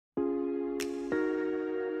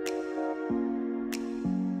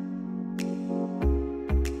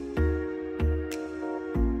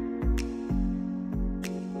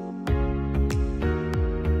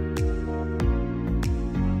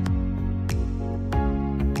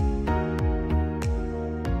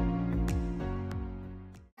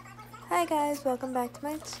Hi guys, welcome back to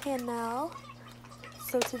my channel.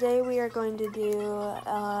 So today we are going to do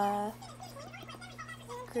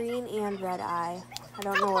green and red eye. I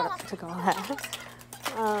don't know what to call that.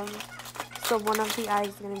 So one of the eyes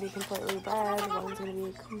is going to be completely red, one's going to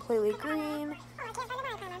be completely green.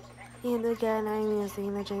 And again, I'm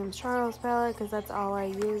using the James Charles palette because that's all I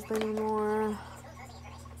use anymore.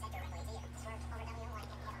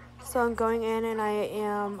 So I'm going in and I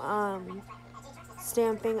am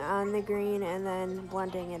stamping on the green and then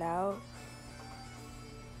blending it out.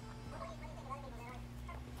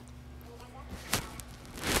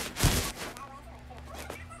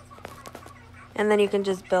 And then you can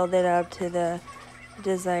just build it up to the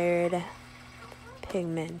desired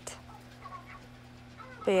pigment.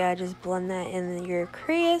 But yeah, just blend that in your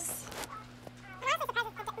crease.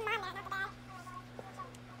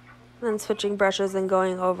 Then switching brushes and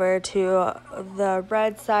going over to the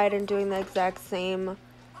red side and doing the exact same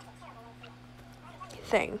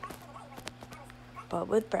thing, but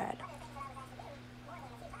with red.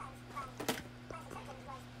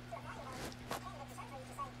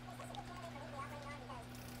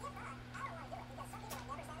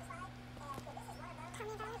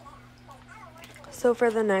 So for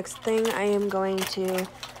the next thing, I am going to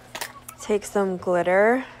take some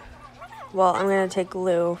glitter. Well, I'm going to take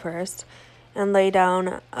glue first and lay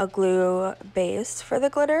down a glue base for the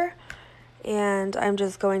glitter. And I'm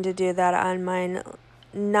just going to do that on mine,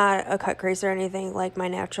 not a cut crease or anything, like my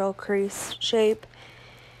natural crease shape.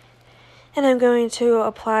 And I'm going to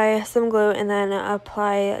apply some glue and then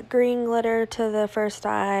apply green glitter to the first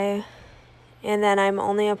eye. And then I'm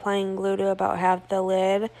only applying glue to about half the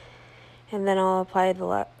lid. And then I'll apply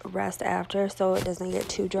the rest after so it doesn't get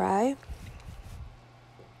too dry.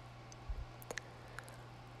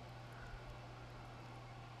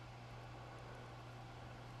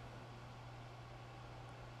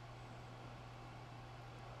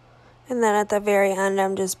 And then at the very end,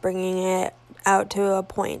 I'm just bringing it out to a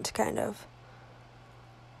point, kind of,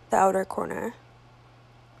 the outer corner.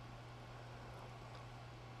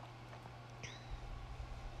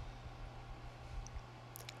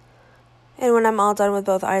 And when I'm all done with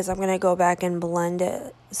both eyes, I'm going to go back and blend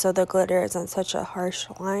it so the glitter isn't such a harsh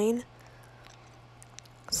line.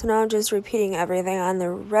 So now I'm just repeating everything on the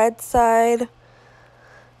red side.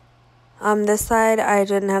 This side, I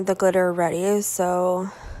didn't have the glitter ready, so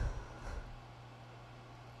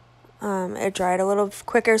it dried a little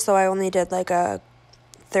quicker, so I only did like a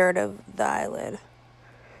third of the eyelid.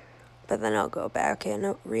 But then I'll go back and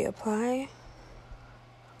reapply.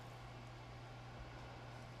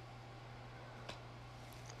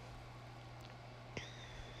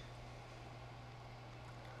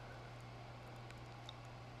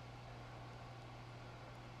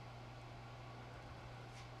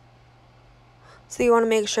 So you want to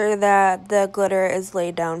make sure that the glitter is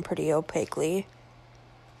laid down pretty opaquely.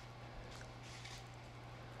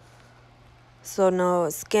 So no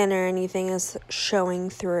skin or anything is showing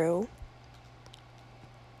through.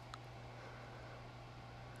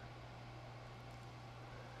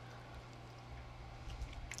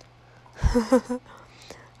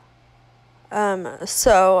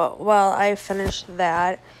 So while I finish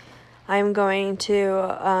that, I'm going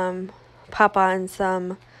to pop on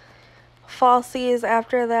some falsies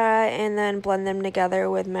after that and then blend them together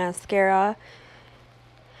with mascara.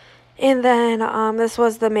 And then this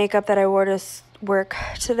was the makeup that I wore to work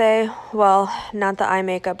today. Well, not the eye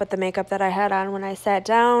makeup, but the makeup that I had on when I sat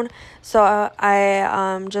down. So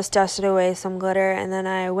I just dusted away some glitter and then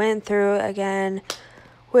I went through again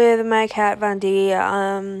with my Kat Von D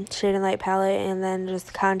Shade and Light palette and then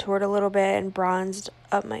just contoured a little bit and bronzed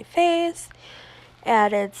up my face.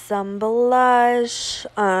 Added some blush,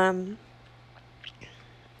 highlight,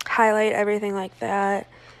 everything like that.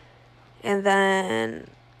 And then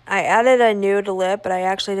I added a nude lip, but I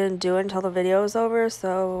actually didn't do it until the video was over,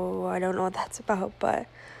 so I don't know what that's about, but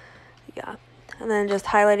yeah. And then just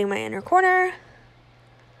highlighting my inner corner.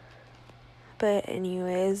 But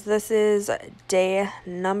anyways, this is day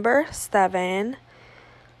number 7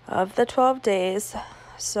 of the 12 days.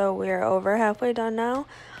 So we're over halfway done now.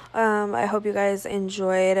 I hope you guys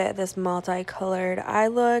enjoyed this multicolored eye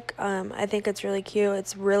look. I think it's really cute.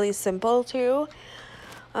 It's really simple too.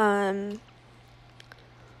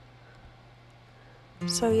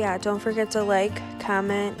 So yeah, don't forget to like,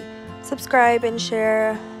 comment, subscribe, and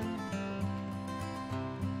share.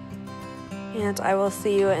 And I will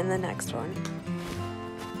see you in the next one.